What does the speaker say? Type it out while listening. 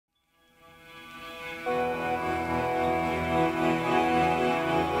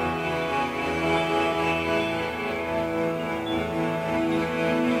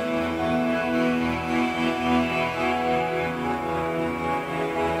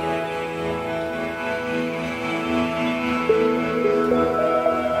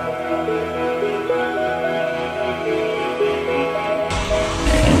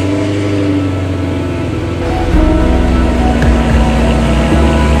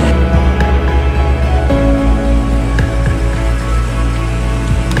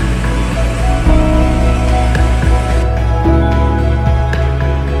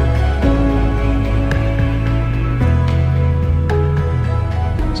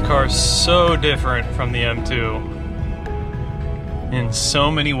car is so different from the M2 in so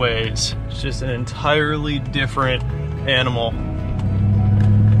many ways. It's just an entirely different animal.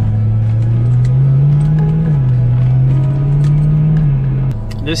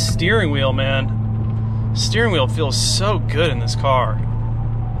 This steering wheel, man. Steering wheel feels so good in this car.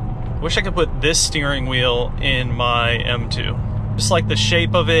 Wish I could put this steering wheel in my M2. Just like the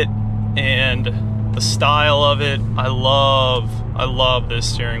shape of it and the style of it. I love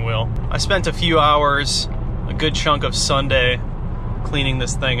this steering wheel. I spent a few hours, a good chunk of Sunday, cleaning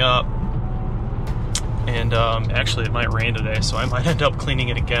this thing up. And actually it might rain today, so I might end up cleaning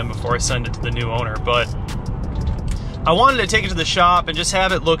it again before I send it to the new owner. But I wanted to take it to the shop and just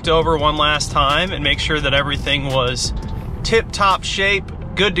have it looked over one last time and make sure that everything was tip-top shape,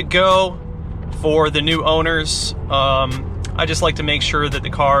 good to go for the new owners. I just like to make sure that the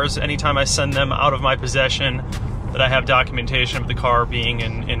cars, anytime I send them out of my possession, that I have documentation of the car being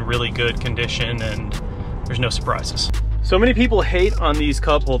in really good condition and there's no surprises. So many people hate on these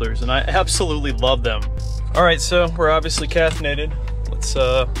cup holders and I absolutely love them. All right, so we're obviously caffeinated. Let's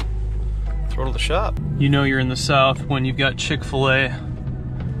throttle the shop. You know you're in the South when you've got Chick-fil-A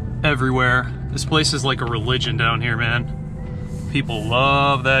everywhere. This place is like a religion down here, man. People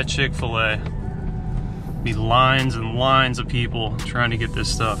love that Chick-fil-A. Be lines and lines of people trying to get this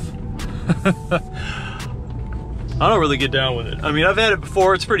stuff. I don't really get down with it. I mean, I've had it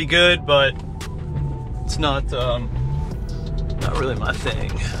before, it's pretty good, but it's not really my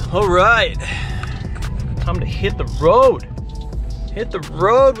thing. All right, time to hit the road. Hit the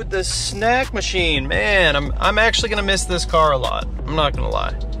road with this snack machine. Man, I'm actually gonna miss this car a lot. I'm not gonna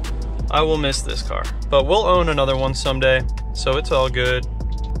lie. I will miss this car, but we'll own another one someday, so it's all good.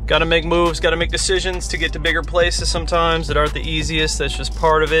 Gotta make moves, gotta make decisions to get to bigger places sometimes that aren't the easiest. That's just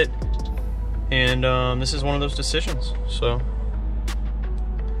part of it. And this is one of those decisions, so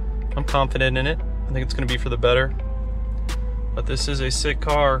I'm confident in it. I think it's gonna be for the better. But this is a sick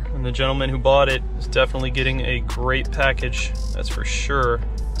car, and the gentleman who bought it is definitely getting a great package, that's for sure.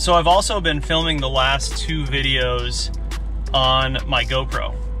 So I've also been filming the last 2 videos on my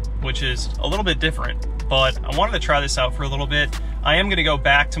GoPro, which is a little bit different, but I wanted to try this out for a little bit. I am gonna go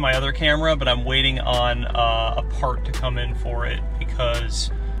back to my other camera, but I'm waiting on a part to come in for it because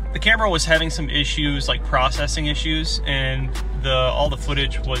the camera was having some issues, like processing issues, and all the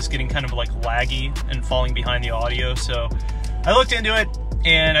footage was getting kind of like laggy and falling behind the audio. So I looked into it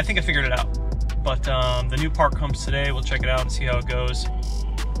and I think I figured it out. But the new part comes today. We'll check it out and see how it goes.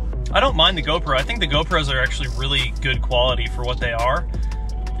 I don't mind the GoPro. I think the GoPros are actually really good quality for what they are.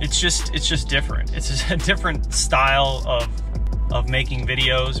 It's just different. It's just a different style of making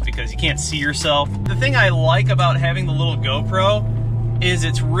videos because you can't see yourself. The thing I like about having the little GoPro is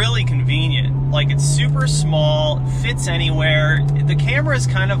it's really convenient. Like, it's super small, fits anywhere. The camera is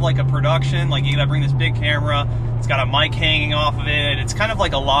kind of like a production. Like, you gotta bring this big camera. It's got a mic hanging off of it. It's kind of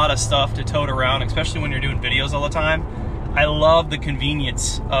like a lot of stuff to tote around, especially when you're doing videos all the time. I love the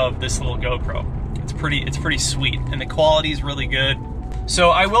convenience of this little GoPro. It's pretty sweet, and the quality is really good.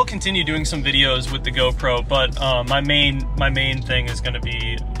 So I will continue doing some videos with the GoPro, but my main thing is going to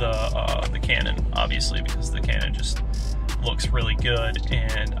be the Canon, obviously, because the Canon just looks really good,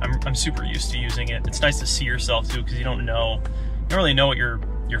 and I'm super used to using it. It's nice to see yourself too, because you don't really know what you're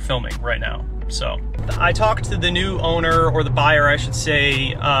filming right now. So I talked to the new owner, or the buyer I should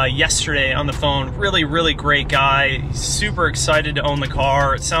say, yesterday on the phone. Really great guy. He's super excited to own the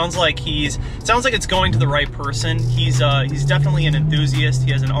car. It sounds like it's going to the right person. He's definitely an enthusiast.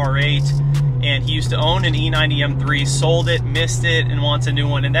 He has an R8 and he used to own an E90 M3, sold it, missed it, and wants a new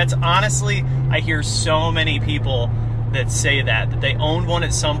one. And that's honestly, I hear so many people that say that they owned one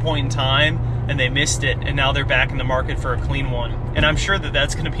at some point in time and they missed it, and now they're back in the market for a clean one. And I'm sure that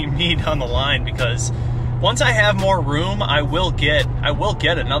that's going to be me down the line, because once I have more room, I will get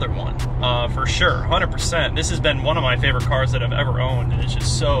another one for sure, 100%. This has been one of my favorite cars that I've ever owned, and it's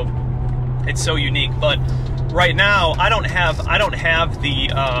just it's so unique. But right now, I don't have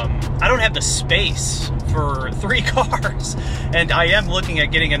the space for 3 cars, and I am looking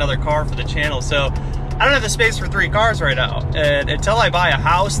at getting another car for the channel. So I don't have the space for 3 cars right now, and until I buy a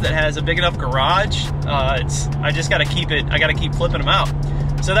house that has a big enough garage, I just gotta keep flipping them out.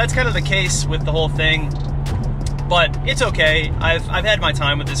 So that's kind of the case with the whole thing, but it's okay. I've had my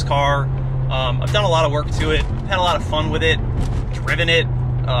time with this car. I've done a lot of work to it, had a lot of fun with it, driven it.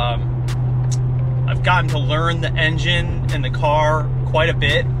 I've gotten to learn the engine and the car quite a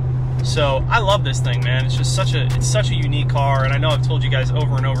bit. So I love this thing, man. It's just such a unique car, and I know I've told you guys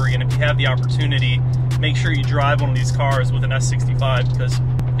over and over again, if you have the opportunity, make sure you drive one of these cars with an S65, because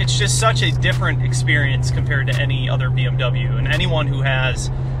it's just such a different experience compared to any other BMW. And anyone who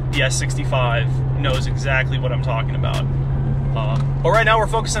has the S65 knows exactly what I'm talking about. But right now we're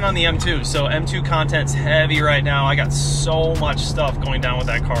focusing on the M2. So M2 content's heavy right now. I got so much stuff going down with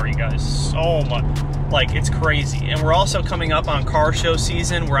that car, you guys. So much. Like, it's crazy. And we're also coming up on car show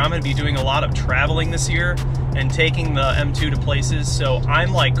season where I'm going to be doing a lot of traveling this year and taking the M2 to places. So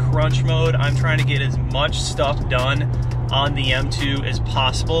I'm like crunch mode. I'm trying to get as much stuff done on the M2 as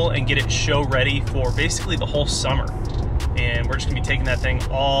possible and get it show ready for basically the whole summer. And we're just gonna be taking that thing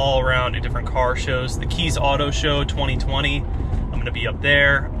all around to different car shows. The Keys Auto Show 2020, I'm gonna be up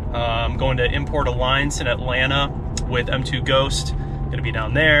there. I'm going to Import Alliance in Atlanta with M2 Ghost, gonna be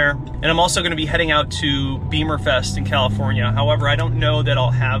down there. And I'm also gonna be heading out to Beamer Fest in California. However, I don't know that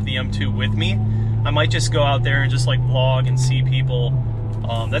I'll have the M2 with me. I might just go out there and just like vlog and see people.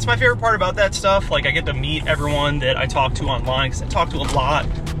 That's my favorite part about that stuff. Like, I get to meet everyone that I talk to online, because I talk to a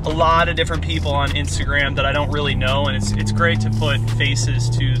lot of different people on Instagram that I don't really know, and it's great to put faces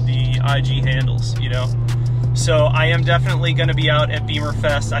to the IG handles, you know? So I am definitely gonna be out at Beamer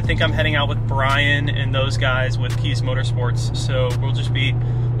Fest. I think I'm heading out with Brian and those guys with Keys Motorsports. So we'll just be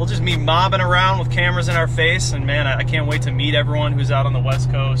mobbing around with cameras in our face, and man, I can't wait to meet everyone who's out on the West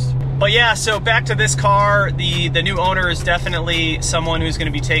Coast. But yeah, so back to this car. The new owner is definitely someone who's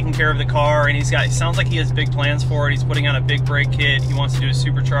gonna be taking care of the car, and it sounds like he has big plans for it. He's putting on a big brake kit. He wants to do a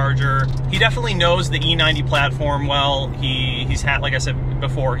supercharger. He definitely knows the E90 platform well. He's had, like I said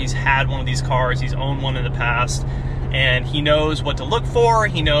before, he's had one of these cars. He's owned one in the past. And he knows what to look for,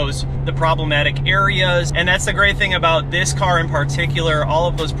 he knows the problematic areas, and that's the great thing about this car in particular. All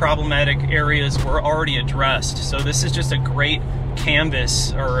of those problematic areas were already addressed. So this is just a great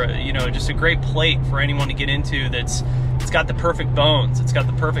canvas, or you know, just a great plate for anyone to get into. It's got the perfect bones, it's got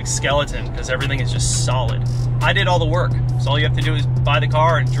the perfect skeleton, because everything is just solid. I did all the work, so all you have to do is buy the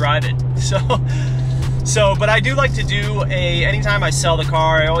car and drive it. So, but I do like to do anytime I sell the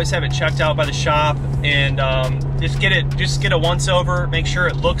car, I always have it checked out by the shop, and just get a once over, make sure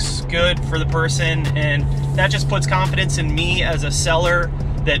it looks good for the person, and that just puts confidence in me as a seller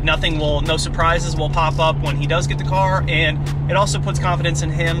that no surprises will pop up when he does get the car, and it also puts confidence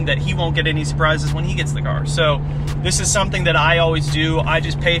in him that he won't get any surprises when he gets the car. So this is something that I always do. I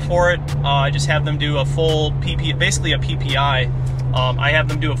just pay for it. I just have them do a full PPI, basically a PPI. I have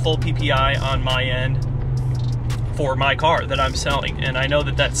them do a full PPI on my end for my car that I'm selling, and I know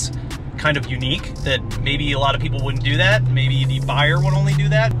that that's kind of unique, that maybe a lot of people wouldn't do that. Maybe the buyer would only do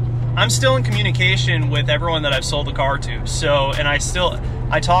that. I'm still in communication with everyone that I've sold the car to, so, and I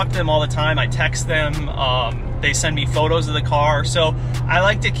talk to them all the time. I text them, they send me photos of the car, so I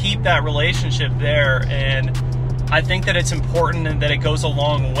like to keep that relationship there, and I think that it's important and that it goes a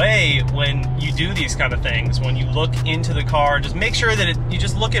long way when you do these kind of things. When you look into the car, just make sure that you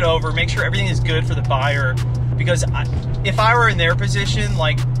just look it over, make sure everything is good for the buyer. Because if I were in their position,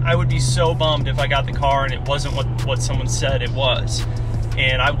 like, I would be so bummed if I got the car and it wasn't what someone said it was.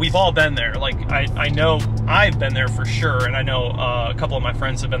 And we've all been there. Like, I know I've been there for sure, and I know a couple of my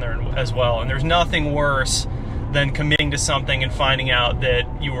friends have been there as well. And there's nothing worse than committing to something and finding out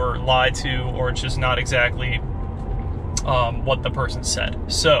that you were lied to, or it's just not exactly what the person said.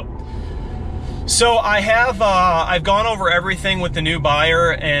 So I've gone over everything with the new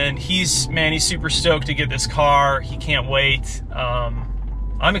buyer, and he's super stoked to get this car. He can't wait.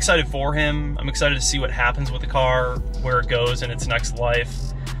 I'm excited for him. I'm excited to see what happens with the car, where it goes in its next life.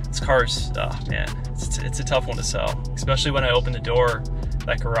 This car's, man, it's a tough one to sell, especially when I open the door,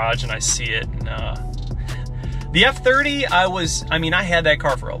 that garage, and I see it. And the F30, I had that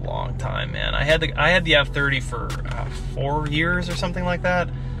car for a long time, man. I had the F30 for 4 years or something like that.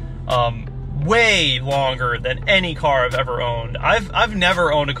 Way longer than any car I've ever owned. I've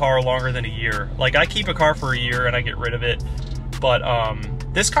never owned a car longer than a year. Like, I keep a car for a year and I get rid of it. But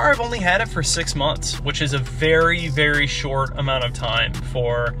this car, I've only had it for 6 months, which is a very, very short amount of time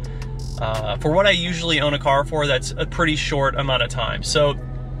for what I usually own a car for. That's a pretty short amount of time. So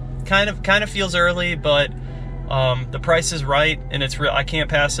kind of feels early, but the price is right, and it's real. I can't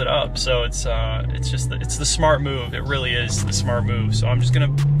pass it up. So it's the smart move. It really is the smart move. So we're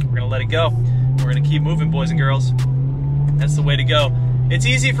gonna let it go. We're gonna keep moving, boys and girls. That's the way to go. It's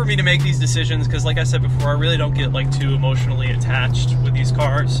easy for me to make these decisions because, like I said before, I really don't get like too emotionally attached with these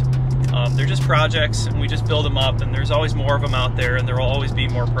cars. They're just projects, and we just build them up, and there's always more of them out there, and there will always be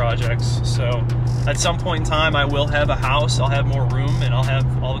more projects. So at some point in time, I will have a house, I'll have more room, and I'll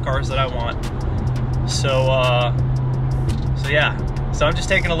have all the cars that I want. So yeah, so I'm just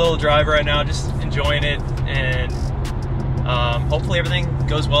taking a little drive right now, just enjoying it, and hopefully everything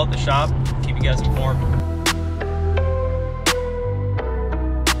goes well at the shop. Keep you guys informed.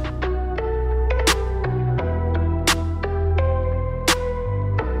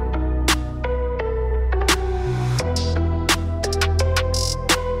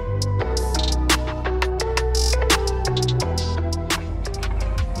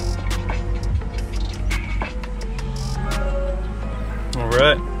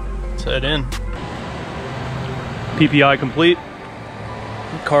 Let's head in. PPI complete.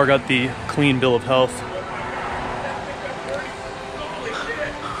 The car got the clean bill of health.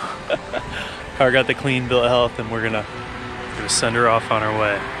 Car got the clean bill of health, and we're gonna send her off on our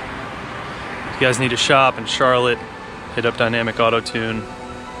way. If you guys need to shop in Charlotte, hit up Dynamic Auto Tune.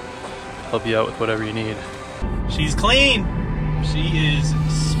 Help you out with whatever you need. She's clean. She is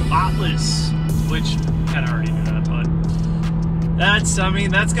spotless, which kind of already knew that, but that's, I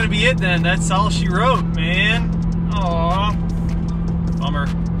mean, that's gonna be it then. That's all she wrote, man. Aww. Bummer.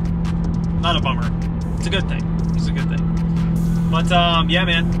 Not a bummer. It's a good thing. It's a good thing. But yeah,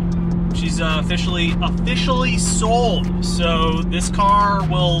 man, she's officially sold. So this car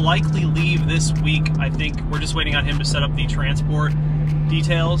will likely leave this week. I think we're just waiting on him to set up the transport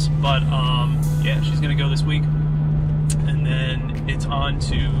details. But yeah, she's gonna go this week, and then it's on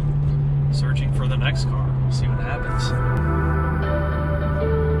to searching for the next car. We'll see what happens.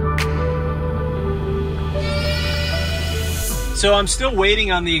 So I'm still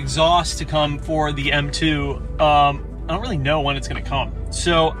waiting on the exhaust to come for the M2. I don't really know when it's gonna come.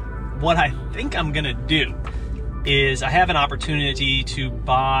 So what I think I'm gonna do is I have an opportunity to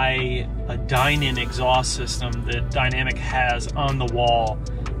buy a Dynan exhaust system that Dynamic has on the wall.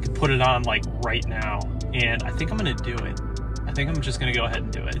 I could put it on like right now, and I think I'm gonna do it. I think I'm just gonna go ahead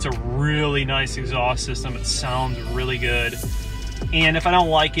and do it. It's a really nice exhaust system. It sounds really good. And if I don't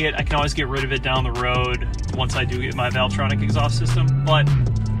like it, I can always get rid of it down the road once I do get my Valvetronic exhaust system. But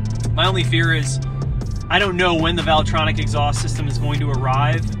my only fear is I don't know when the Valvetronic exhaust system is going to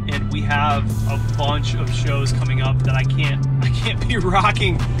arrive, and we have a bunch of shows coming up that I can't be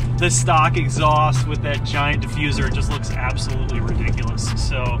rocking the stock exhaust with that giant diffuser. It just looks absolutely ridiculous.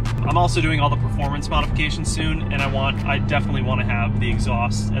 So I'm also doing all the performance modifications soon, and I definitely want to have the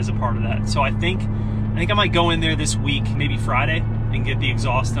exhaust as a part of that. So I think I might go in there this week, maybe Friday, and get the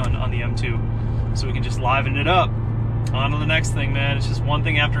exhaust done on the M2 so we can just liven it up. On to the next thing, man. It's just one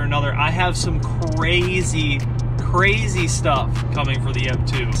thing after another. I have some crazy stuff coming for the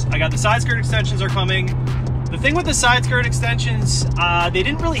M2. I got the side skirt extensions are coming. The thing with the side skirt extensions, they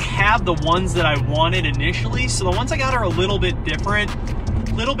didn't really have the ones that I wanted initially, so the ones I got are a little bit different,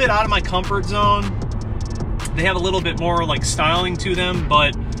 a little bit out of my comfort zone. They have a little bit more like styling to them,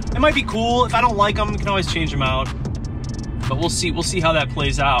 but it might be cool. If I don't like them, I can always change them out. But we'll see how that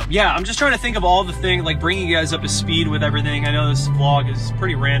plays out. Yeah, I'm just trying to think of all the things, like bringing you guys up to speed with everything. I know this vlog is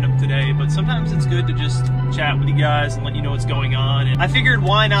pretty random today, but sometimes it's good to just chat with you guys and let you know what's going on. And I figured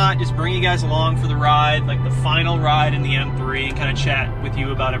why not just bring you guys along for the ride, like the final ride in the M3, and kind of chat with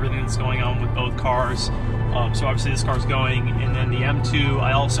you about everything that's going on with both cars. So obviously this car's going, and then the M2,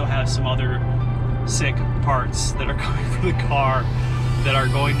 I also have some other sick parts that are coming for the car that are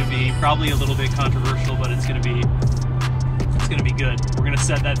going to be probably a little bit controversial, but it's going to be good. We're gonna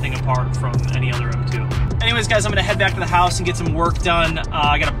set that thing apart from any other M2. Anyways, guys, I'm gonna head back to the house and get some work done.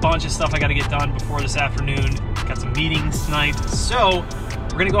 I got a bunch of stuff I gotta get done before this afternoon. Got some meetings tonight. So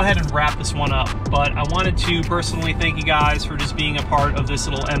we're gonna go ahead and wrap this one up. But I wanted to personally thank you guys for just being a part of this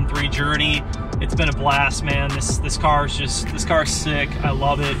little M3 journey. It's been a blast, man. This car's sick. I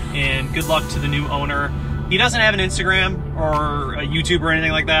love it. And good luck to the new owner. He doesn't have an Instagram or a YouTube or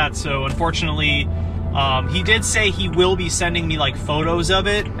anything like that. So unfortunately, he did say he will be sending me like photos of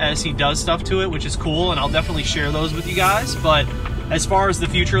it as he does stuff to it, which is cool, and I'll definitely share those with you guys. But as far as the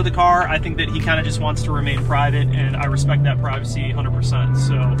future of the car, I think that he kind of just wants to remain private, and I respect that privacy 100%.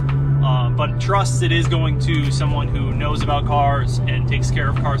 So, but trust it is going to someone who knows about cars and takes care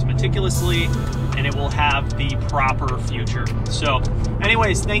of cars meticulously, and it will have the proper future. So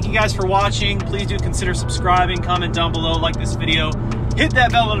anyways, thank you guys for watching. Please do consider subscribing, comment down below, like this video, hit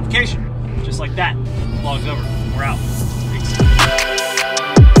that bell notification. Just like that, vlog's over. We're out.